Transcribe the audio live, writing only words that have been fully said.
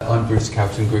Bruce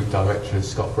Calton, Group Director of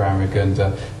Scott Brownrigg, and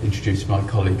introduce my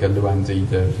colleague Luan,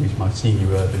 Deda, who's my Senior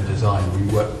Urban Designer.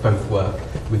 We both work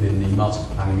within the Master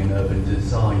Planning and Urban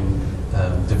Design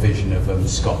division of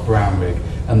Scott Brownrigg.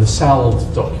 And the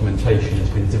SALD documentation has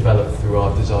been developed through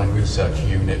our Design Research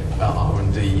Unit,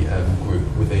 R&D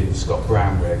group within Scott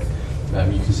Brownrigg.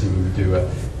 You can see we do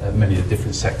many of the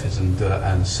different sectors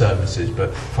and services,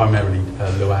 but primarily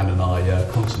Luan and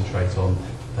I concentrate on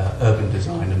urban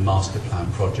design and master plan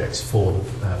projects for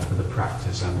the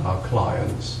practice and our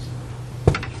clients.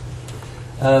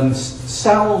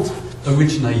 SALD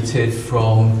originated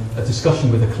from a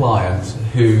discussion with a client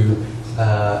who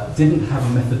didn't have a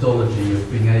methodology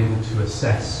of being able to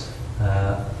assess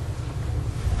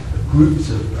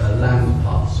groups of land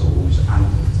parcels and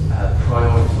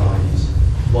prioritise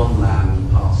one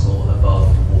land parcel above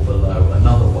or below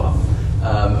another one.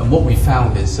 And what we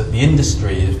found is that the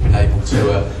industry has been able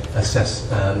to assess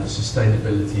the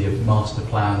sustainability of master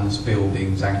plans,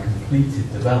 buildings and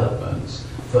completed developments,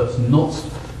 but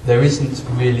there isn't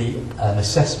really an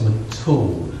assessment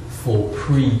tool for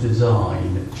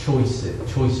pre-design choice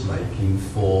making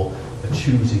for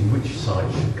choosing which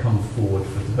site should come forward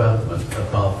for development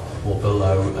above or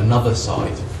below another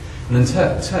site. And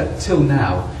until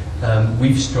now,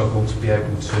 we've struggled to be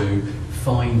able to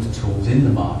find tools in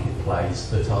the marketplace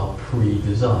that are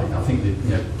pre-designed. I think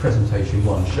that presentation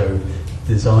one showed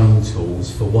design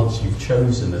tools for once you've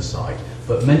chosen a site,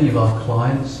 but many of our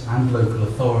clients and local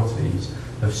authorities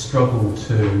have struggled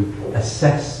to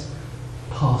assess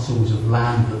parcels of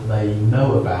land that they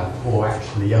know about or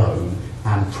actually own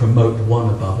and promote one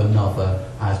above another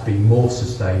as being more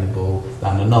sustainable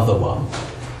than another one.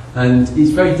 And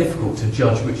it's very difficult to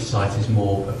judge which site is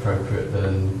more appropriate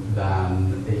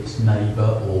than its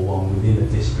neighbour or one within a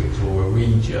district or a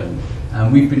region.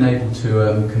 And we've been able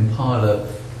to compile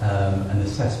an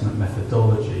assessment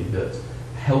methodology that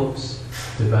helps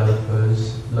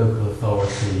developers, local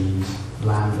authorities,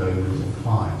 landowners and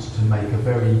clients to make a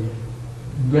very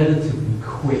relatively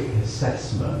quick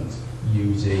assessment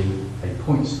using a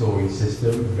point scoring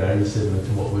system, very similar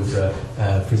to what was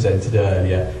presented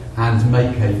earlier, and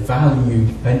make a valued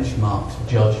benchmarked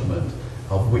judgment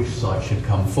of which site should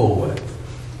come forward.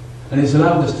 And it's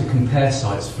allowed us to compare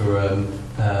sites for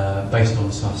based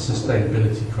on some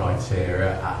sustainability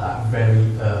criteria at that very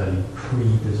early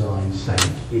pre-design stage.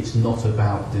 It's not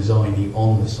about designing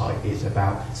on the site, it's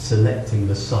about selecting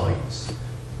the sites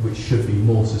which should be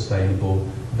more sustainable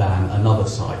than another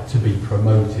site to be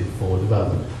promoted for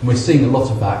development. And we're seeing a lot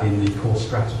of that in the core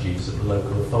strategies that the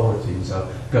local authorities are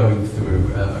going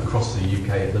through across the UK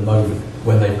at the moment,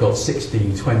 when they've got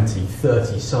 16, 20,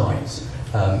 30 sites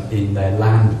in their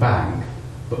land bank,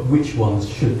 but which ones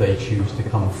should they choose to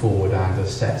come forward and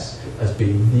assess as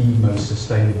being the most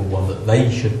sustainable one that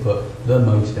they should put the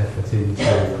most effort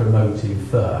into promoting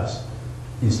first,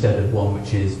 instead of one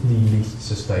which is the least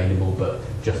sustainable but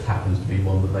just happens to be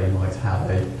one that they might have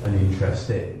an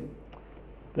interest in.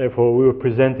 Therefore, we were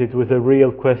presented with a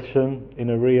real question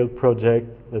in a real project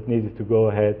that needed to go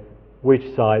ahead.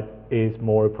 Which site is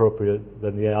more appropriate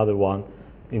than the other one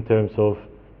in terms of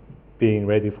being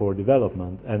ready for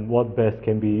development, and what best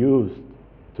can be used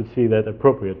to see that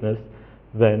appropriateness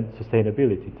than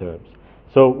sustainability terms.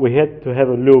 So we had to have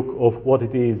a look of what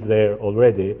it is there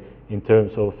already in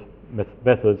terms of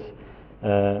methods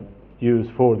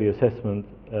used for the assessment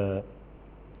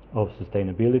of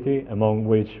sustainability, among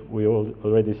which we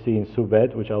already see in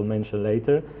SUBED, which I'll mention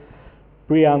later.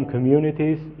 Pre-ARM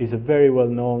communities is a very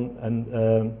well-known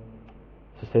and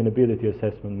sustainability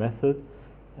assessment method,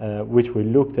 which we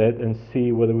looked at and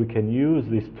see whether we can use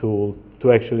this tool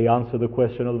to actually answer the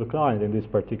question of the client in this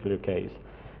particular case.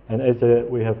 And as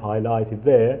we have highlighted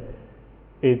there,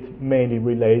 it mainly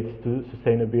relates to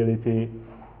sustainability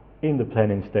in the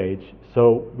planning stage.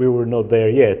 So we were not there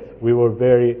yet. We were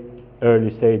very early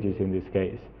stages in this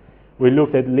case. We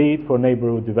looked at LEAD for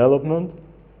neighborhood development,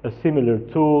 a similar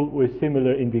tool with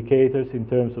similar indicators in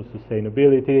terms of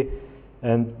sustainability,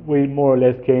 and we more or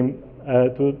less came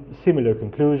to similar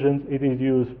conclusions. It is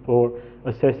used for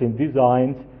assessing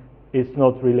designs. It's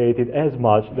not related as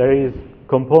much. There is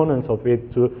components of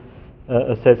it to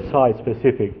assess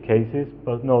site-specific cases,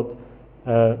 but not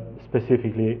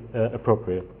specifically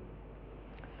appropriate.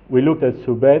 We looked at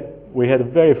SUBED. We had a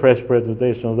very fresh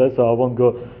presentation of that, so I won't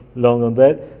go long on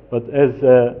that. But as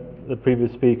the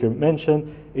previous speaker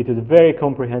mentioned, it is a very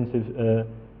comprehensive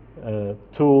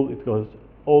tool. It goes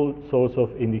all sorts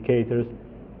of indicators,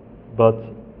 but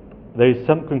there is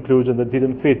some conclusion that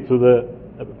didn't fit to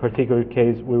the particular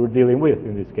case we were dealing with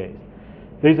in this case.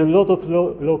 There's a lot of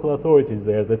local authorities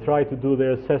there that try to do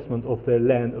their assessment of their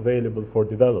land available for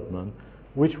development,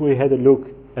 which we had a look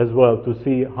as well to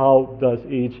see how does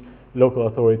each local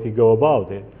authority go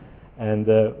about it. And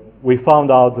we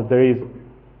found out that there is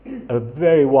a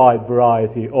very wide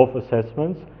variety of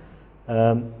assessments,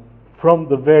 from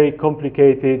the very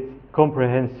complicated,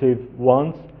 comprehensive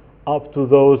ones up to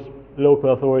those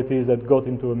local authorities that got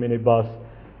into a minibus,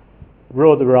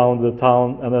 rode around the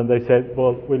town, and then they said,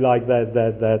 well, we like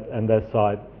that, and that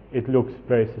side. It looks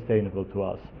very sustainable to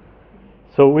us.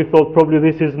 So we thought probably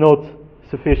this is not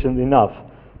sufficient enough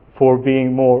for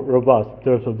being more robust in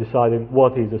terms of deciding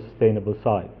what is a sustainable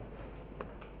site.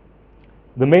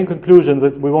 The main conclusion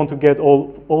that we want to get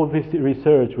all this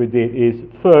research we did is,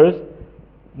 first,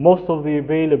 most of the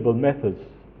available methods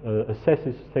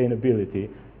assessing sustainability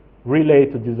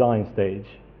relate to design stage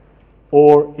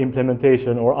or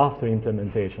implementation or after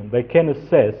implementation. They can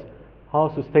assess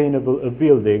how sustainable a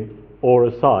building or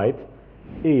a site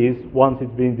is once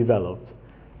it's been developed.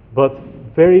 But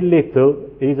very little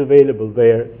is available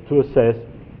there to assess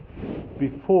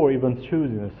before even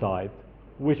choosing a site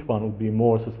which one would be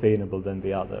more sustainable than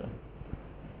the other.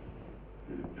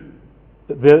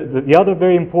 The other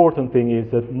very important thing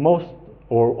is that most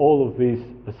or all of these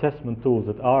assessment tools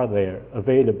that are there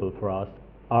available for us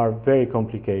are very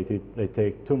complicated, they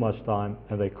take too much time,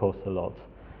 and they cost a lot.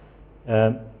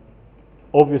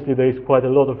 Obviously there is quite a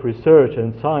lot of research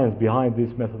and science behind these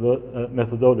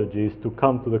methodologies to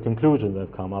come to the conclusion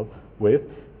they've come up with,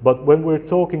 but when we're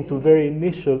talking to very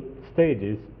initial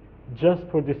stages, just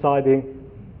for deciding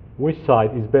which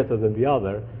site is better than the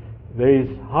other, there is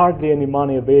hardly any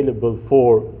money available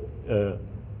for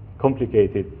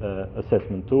complicated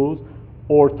assessment tools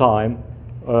or time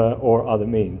or other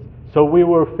means. So we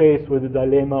were faced with the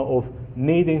dilemma of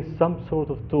needing some sort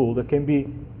of tool that can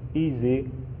be easy,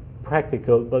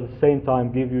 practical, but at the same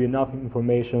time give you enough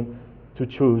information to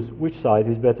choose which site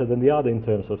is better than the other in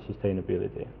terms of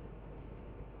sustainability.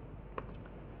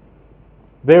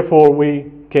 Therefore,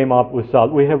 we came up with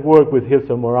SALT. We have worked with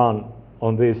Hilsa Moran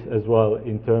on this as well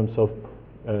in terms of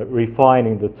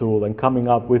refining the tool and coming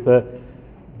up with a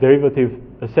derivative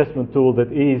assessment tool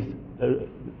that is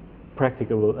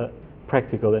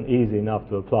practical and easy enough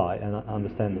to apply and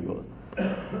understandable.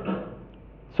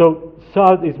 So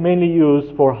SALT is mainly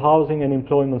used for housing and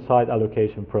employment site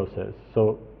allocation process.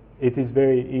 So it is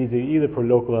very easy either for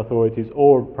local authorities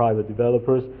or private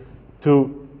developers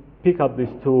to pick up this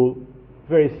tool,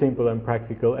 very simple and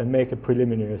practical, and make a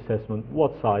preliminary assessment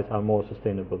what sites are more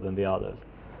sustainable than the others.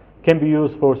 Can be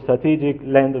used for strategic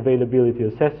land availability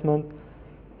assessment,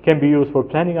 can be used for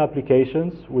planning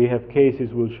applications. We have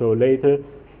cases we'll show later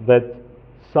that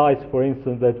sites, for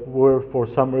instance, that were for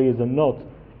some reason not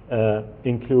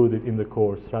included in the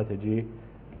core strategy,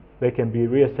 they can be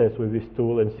reassessed with this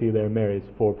tool and see their merits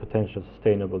for potential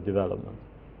sustainable development.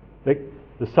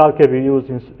 The SALT can be used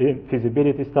in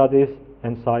feasibility studies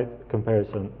and site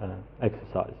comparison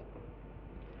exercise.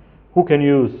 Who can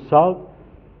use SALT?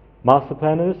 Master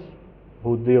planners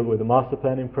who deal with the master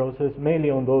planning process,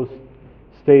 mainly on those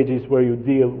stages where you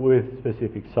deal with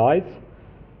specific sites.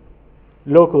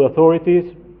 Local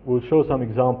authorities, we'll show some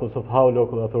examples of how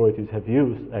local authorities have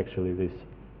used actually this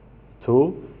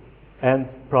tool, and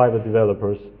private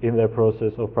developers in their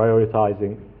process of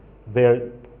prioritizing their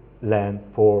land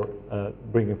for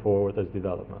bringing forward as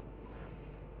development.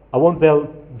 I won't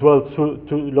dwell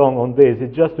too long on this.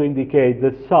 It's just to indicate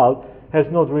that SALT has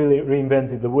not really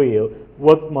reinvented the wheel.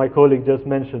 What my colleague just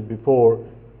mentioned before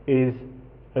is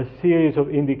a series of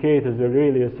indicators that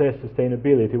really assess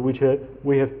sustainability, which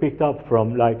we have picked up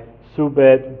from, like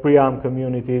SUBED, pre-armed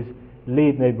communities,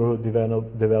 lead neighborhood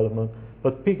development,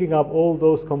 but picking up all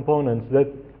those components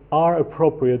that are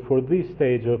appropriate for this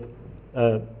stage of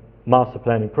master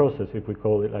planning process, if we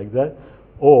call it like that,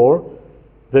 or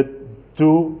that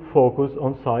do focus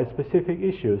on site-specific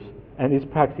issues and is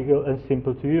practical and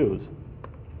simple to use.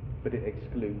 But it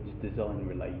excludes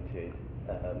design-related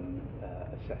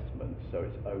assessments, so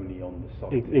it's only on the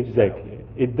site Exactly. itself.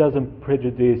 It doesn't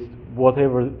prejudice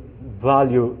whatever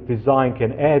value design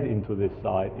can add into this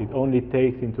site. It only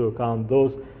takes into account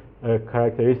those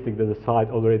characteristics that the site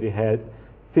already had,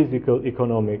 physical,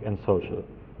 economic, and social.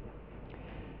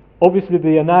 Obviously,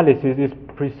 the analysis is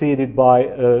preceded by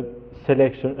a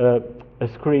selection, a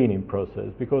screening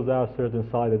process, because there are certain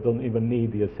sites that don't even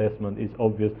need the assessment. It's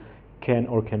obvious can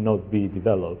or cannot be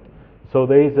developed. So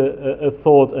there is a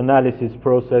thought analysis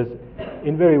process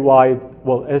in very wide,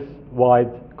 well, as wide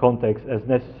context as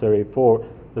necessary for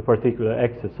the particular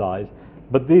exercise.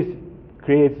 But this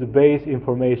creates the base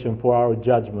information for our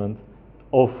judgment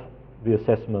of the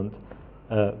assessment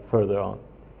further on.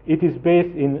 It is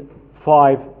based in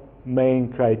 5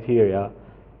 main criteria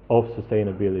of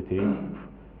sustainability.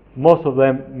 most of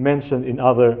them mentioned in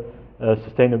other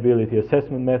sustainability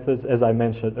assessment methods, as I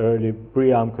mentioned earlier,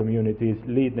 BREEAM communities,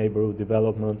 lead neighborhood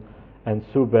development, and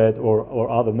SUBED or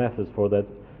other methods for that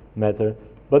matter.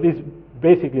 But it's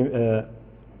basically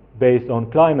based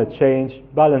on climate change,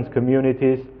 balanced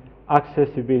communities,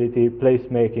 accessibility,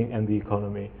 placemaking, and the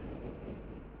economy.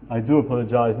 I do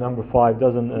apologize, number 5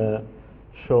 doesn't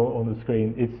show on the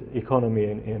screen. It's economy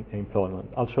and employment.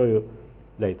 I'll show you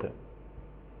later.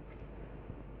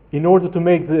 In order to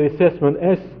make the assessment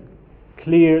as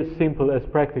clear, simple as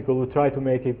practical, we try to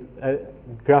make it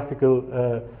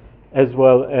graphical as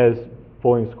well as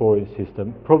point scoring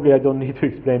system. Probably I don't need to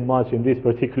explain much in this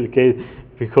particular case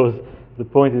because the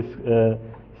point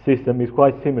system is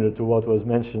quite similar to what was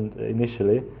mentioned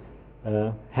initially,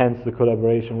 hence the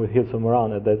collaboration with Hilson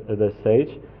Moran at that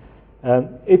stage.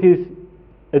 It is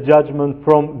a judgment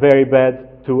from very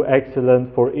bad to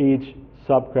excellent for each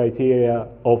sub-criteria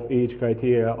of each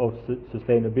criteria of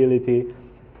sustainability,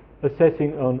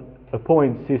 assessing on a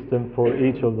point system for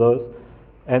each of those,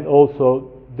 and also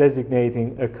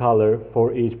designating a color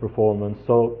for each performance.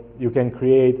 So you can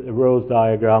create a rose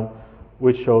diagram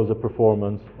which shows the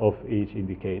performance of each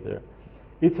indicator.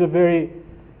 It's a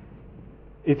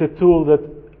tool that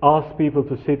asks people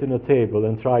to sit in a table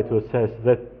and try to assess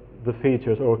that the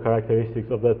features or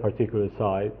characteristics of that particular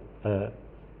site,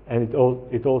 and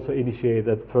it also initiates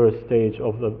that first stage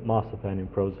of the master planning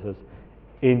process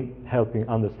in helping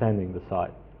understanding the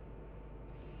site.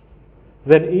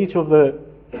 Then each of the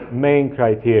main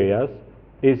criteria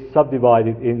is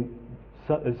subdivided in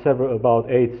about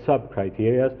 8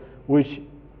 sub-criteria, which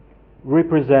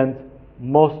represent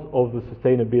most of the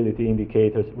sustainability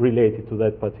indicators related to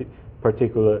that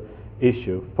particular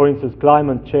issue. For instance,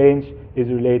 climate change is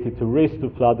related to risk to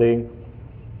flooding,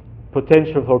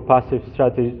 potential for passive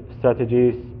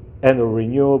strategies and or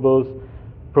renewables,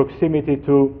 proximity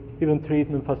to even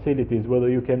treatment facilities, whether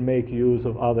you can make use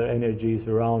of other energies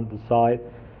around the site,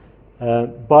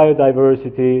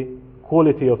 biodiversity,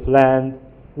 quality of land,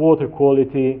 water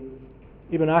quality,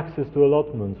 even access to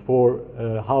allotments for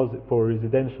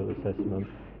residential assessment.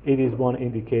 It is one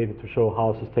indicator to show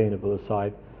how sustainable a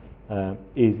site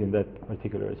is in that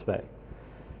particular respect.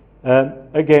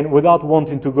 Again, without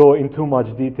wanting to go in too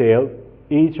much detail,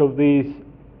 each of these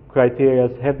criteria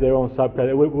have their own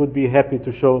sub-criteria. We would be happy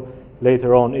to show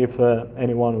later on if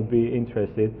anyone would be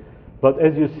interested. But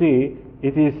as you see,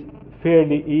 it is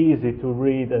fairly easy to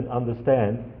read and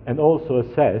understand and also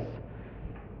assess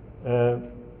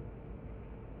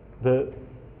the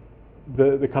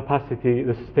capacity,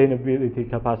 the sustainability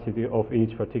capacity of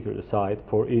each particular site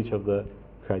for each of the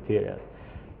criteria.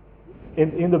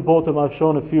 In the bottom I've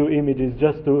shown a few images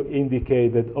just to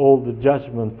indicate that all the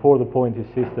judgment for the pointing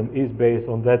system is based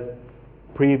on that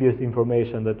previous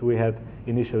information that we have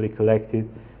initially collected,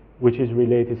 which is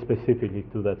related specifically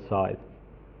to that site.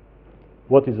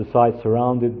 What is the site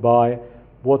surrounded by?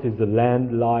 What is the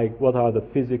land like? What are the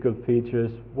physical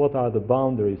features? What are the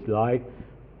boundaries like?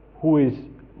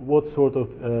 What sort of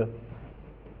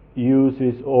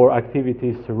uses or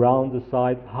activities surround the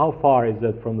site? How far is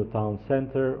that from the town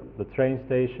center, the train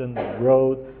station, the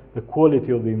road, the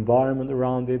quality of the environment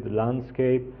around it, the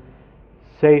landscape,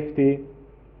 safety?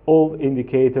 All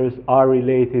indicators are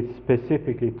related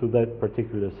specifically to that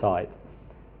particular site,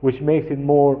 which makes it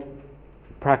more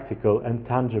practical and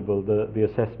tangible, the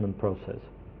assessment process.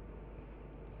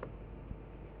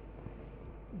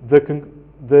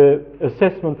 The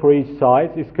assessment for each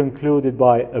site is concluded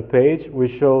by a page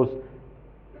which shows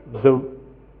the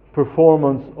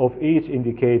performance of each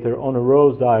indicator on a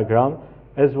rose diagram,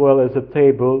 as well as a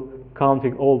table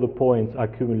counting all the points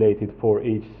accumulated for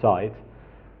each site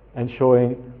and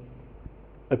showing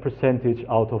a percentage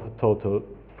out of a total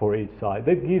for each site.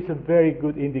 That gives a very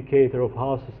good indicator of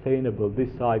how sustainable this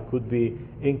site could be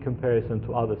in comparison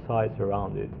to other sites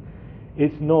around it.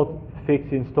 It's not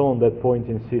fixed in stone, that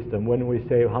pointing system. When we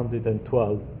say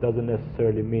 112, doesn't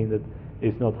necessarily mean that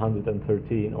it's not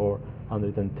 113 or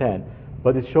 110,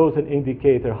 but it shows an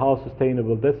indicator how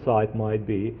sustainable that site might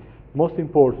be. Most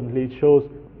importantly, it shows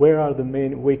where are the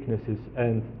main weaknesses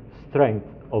and strengths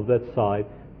of that site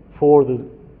for the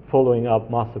following up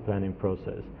master planning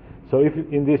process. So if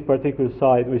in this particular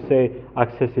site we say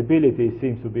accessibility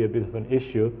seems to be a bit of an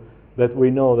issue, that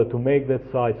we know that to make that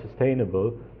site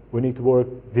sustainable, we need to work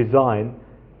design,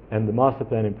 and the master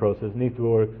planning process need to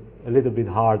work a little bit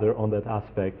harder on that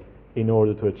aspect in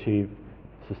order to achieve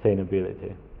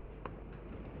sustainability.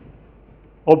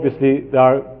 Obviously, there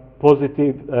are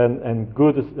positive and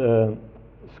good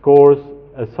scores.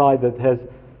 A site that has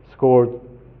scored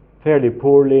fairly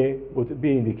poorly would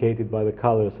be indicated by the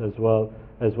colors as well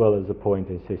as the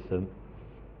pointing system.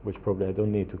 which probably I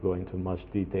don't need to go into much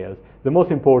details. The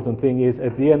most important thing is,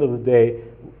 at the end of the day,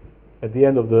 at the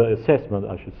end of the assessment,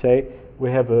 I should say, we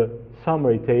have a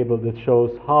summary table that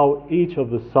shows how each of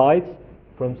the sites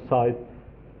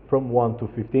from 1 to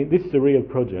 15. This is a real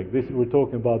project. We're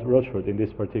talking about Rochford in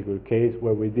this particular case,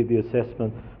 where we did the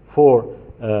assessment for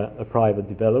a private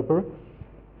developer.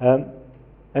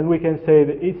 And we can say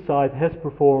that each site has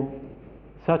performed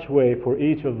such a way for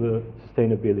each of the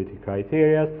sustainability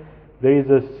criteria. There is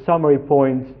a summary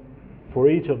point for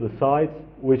each of the sites,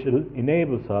 which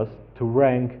enables us to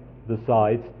rank the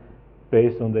sites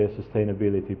based on their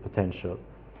sustainability potential,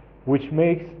 which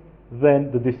makes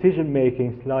then the decision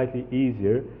making slightly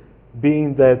easier,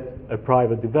 being that a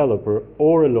private developer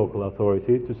or a local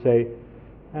authority to say,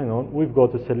 hang on, we've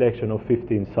got a selection of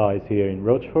 15 sites here in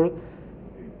Rochford.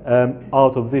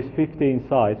 Out of these 15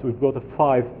 sites, we've got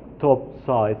 5 top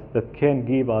sites that can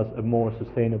give us a more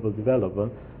sustainable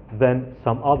development than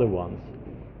some other ones.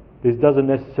 This doesn't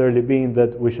necessarily mean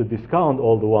that we should discount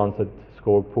all the ones that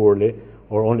score poorly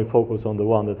or only focus on the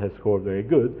one that has scored very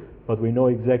good, but we know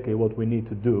exactly what we need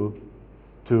to do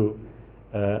to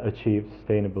achieve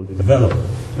sustainable development.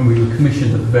 And we were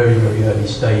commissioned at the very, very early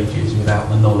stages without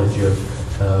the knowledge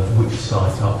of which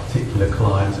site our particular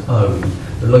client owned.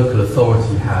 The local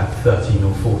authority had 13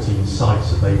 or 14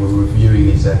 sites that they were reviewing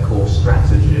as their core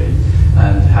strategy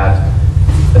and had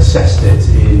assessed it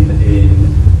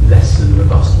in less than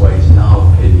robust ways, in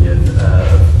our opinion,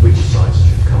 of which sites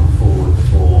should come forward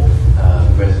for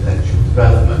residential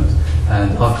development.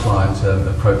 And our client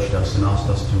approached us and asked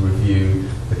us to review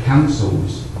the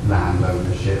council's land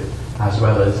ownership as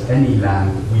well as any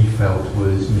land that we felt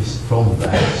was missed from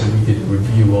there. So we did a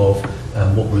review of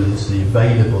what was the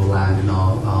available land in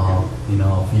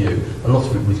our view. A lot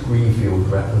of it was greenfield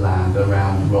land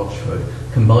around Rochford,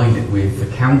 combined it with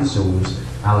the council's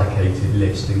allocated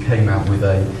list and came out with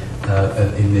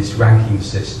in this ranking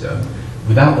system.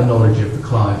 Without the knowledge of the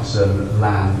client's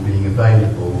land being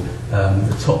available,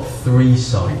 the top 3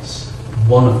 sites,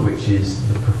 one of which is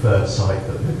the preferred site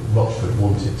that Rochford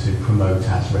wanted to promote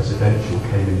as residential,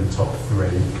 came in the top 3,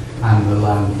 and the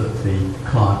land that the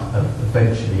client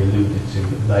eventually alluded to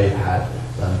that they had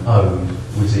owned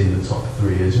was in the top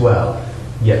 3 as well.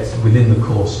 Yet within the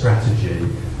core strategy,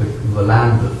 the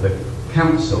land that the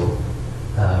council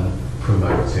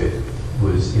promoted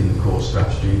was in the core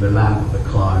strategy. The land that the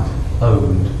client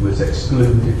owned was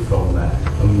excluded from there,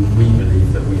 and we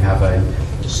believe that we have a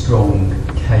strong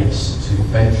case to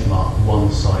benchmark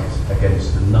one site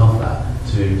against another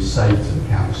to say to the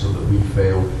council that we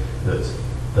feel that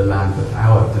the land that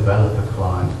our developer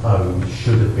client owned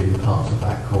should have been part of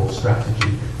that core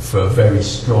strategy for a very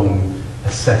strong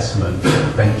assessment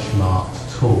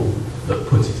benchmarked tool that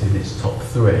put it in its top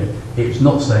 3. It's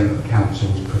not saying that the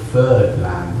council's preferred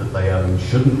land that they own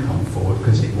shouldn't come forward,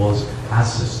 because it was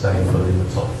as sustainable in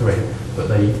the top 3, but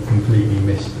they completely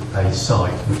missed a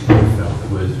site which we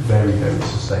felt was very, very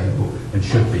sustainable and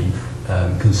should be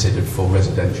considered for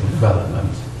residential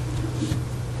development.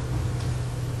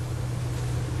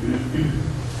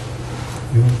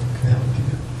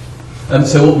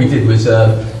 So what we did was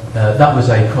that was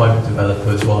a private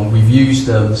developer's one. We've used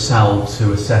SAL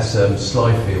to assess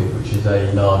Slyfield, which is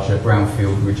a larger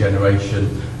brownfield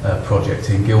regeneration project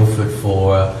in Guildford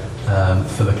for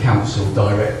the council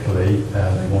directly.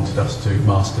 They wanted us to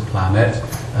master plan it,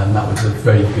 and that was a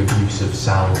very good use of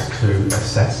SAL to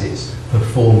assess its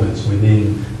performance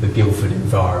within the Guildford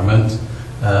environment.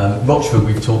 Rochford,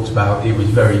 we've talked about. It was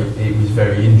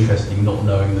very interesting not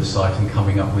knowing the site and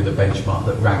coming up with a benchmark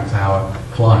that ranked our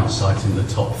client site in the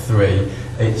top 3.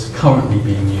 It's currently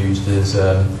being used as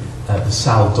the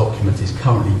SAL document is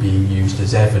currently being used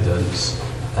as evidence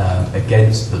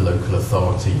against the local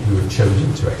authority who have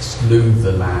chosen to exclude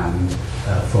the land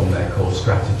from their core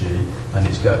strategy, and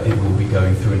it will be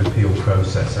going through an appeal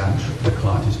process, and the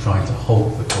client is trying to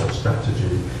halt the core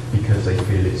strategy because they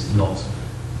feel it's not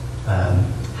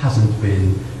hasn't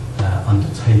been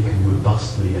undertaken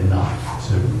robustly enough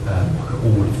to look at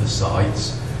all of the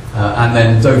sites. And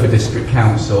then Dover District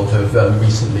Council have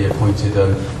recently appointed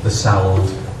the SALD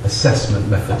assessment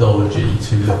methodology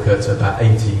to look at about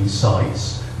 18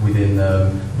 sites within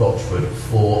Rochford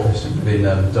within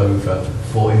Dover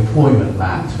for employment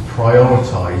land, to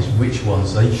prioritise which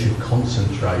ones they should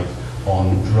concentrate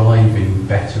on driving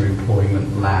better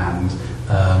employment land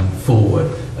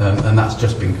forward, and that's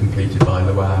just been completed by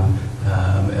Luan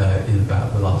in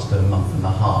about the last month and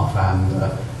a half,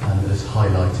 and has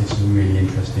highlighted some really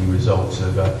interesting results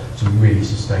of some really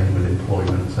sustainable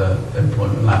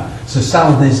employment land. So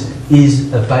SALD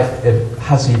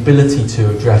has the ability to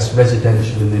address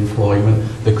residential and employment.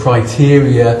 The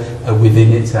criteria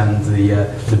within it and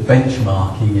the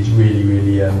benchmarking is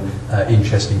really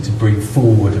interesting to bring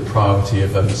forward a priority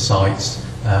of sites.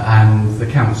 And the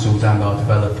councils and our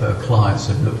developer clients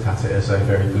have looked at it as a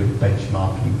very good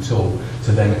benchmarking tool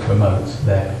to then promote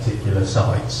their particular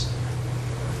sites.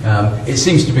 It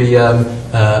seems to be a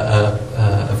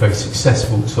very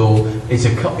successful tool. It's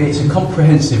a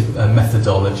comprehensive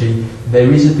methodology.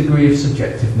 There is a degree of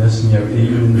subjectiveness, you know,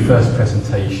 even in the first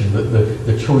presentation, that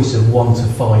the choice of 1 to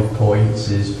 5 points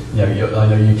is, you know, I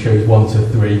know you chose 1 to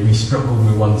 3. We struggled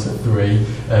with 1 to 3.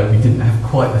 We didn't have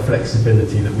quite the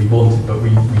flexibility that we wanted, but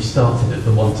we started at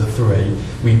the 1 to 3.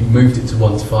 We moved it to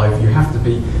 1 to 5. You have to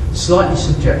be slightly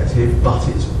subjective, but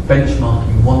it's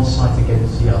benchmarking one site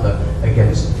against the other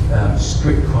against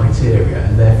strict criteria,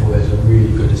 and therefore there's a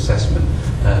really good assessment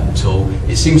tool.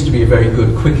 It seems to be a very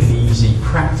good, quick and easy,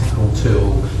 practical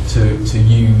tool to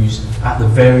use at the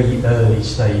very early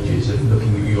stages of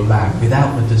looking at your land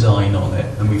without the design on it,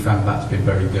 and we found that's been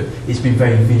very good. It's been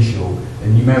very visual,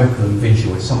 and numerical and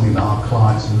visual. It's something that our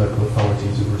clients and local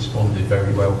authorities have responded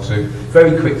very well to.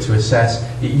 Very quick to assess.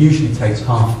 It usually takes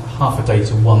half a day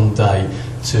to 1 day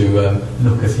to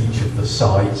look at each of the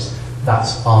sites.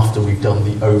 That's after we've done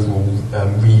the overall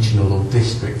regional or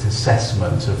district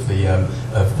assessment of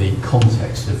the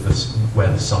context of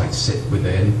where the sites sit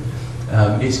within.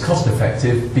 It's cost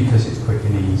effective because it's quick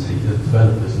and easy. The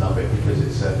developers love it because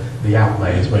it's the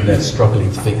outlayers when they're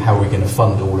struggling to think how we're going to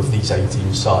fund all of these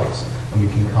 18 sites, and we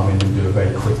can come in and do a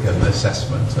very quick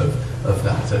assessment of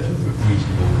that at a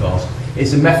reasonable cost.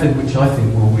 It's a method which I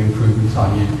think will improve in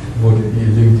time. You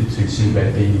alluded to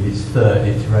Seabed being in its 3rd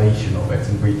iteration of it,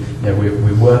 and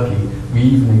we're working. We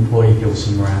even employ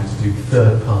Gilson Moran to do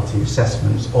third-party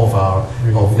assessments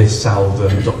of this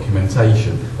SALD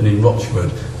documentation, and in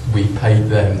Rochford we paid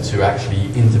them to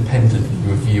actually independently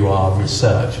review our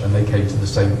research, and they came to the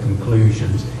same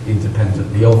conclusions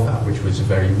independently of that, which was a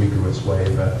very rigorous way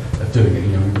of doing it.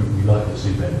 You know, we like the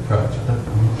Seabed approach. I don't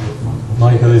know.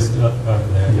 Michael is there.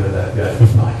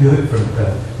 Michael,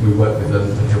 we work with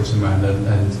the Gilson Moran,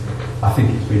 and I think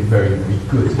it's been very, very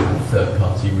good to have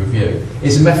third-party review.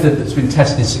 It's a method that's been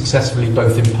tested successfully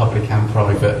both in public and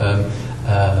private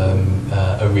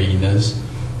arenas.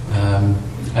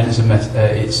 And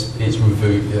it's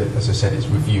reviewed, as I said, it's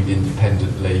reviewed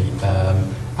independently,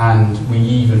 and we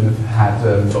even had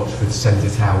Rochford send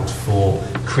it out for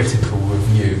critical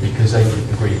review because they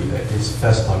didn't agree with it. It's the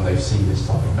first time they've seen this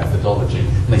type of methodology,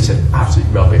 and they said,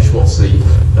 absolutely rubbish. What's the,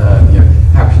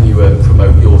 how can you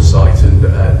promote your site and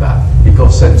that? It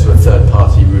got sent to a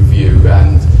third-party review,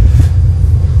 and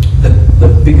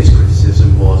the biggest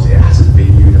criticism was it hasn't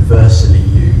been universally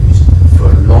used for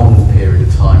a long period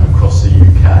of time across the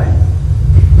UK,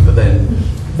 but then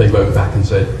they wrote back and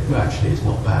said, well, actually it's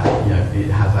not bad. You know,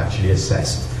 it has actually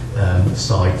assessed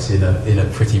sites in a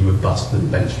pretty robust and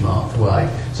benchmarked way.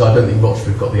 So I don't think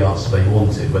Rochford got the answer they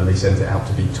wanted when they sent it out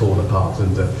to be torn apart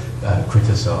and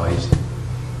criticised.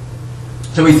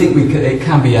 So we think it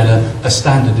can be a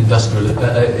standard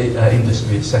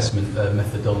industry assessment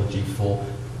methodology for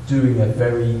doing a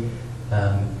very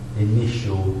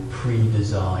initial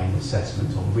pre-design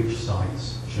assessment on which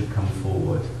sites should come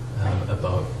forward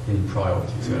above in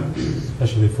priority terms.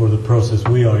 Especially for the process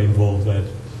we are involved with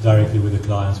directly with the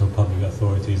clients or public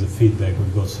authorities, the feedback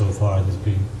we've got so far has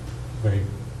been very,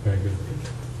 very good.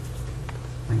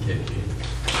 Thank you.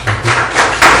 Thank you.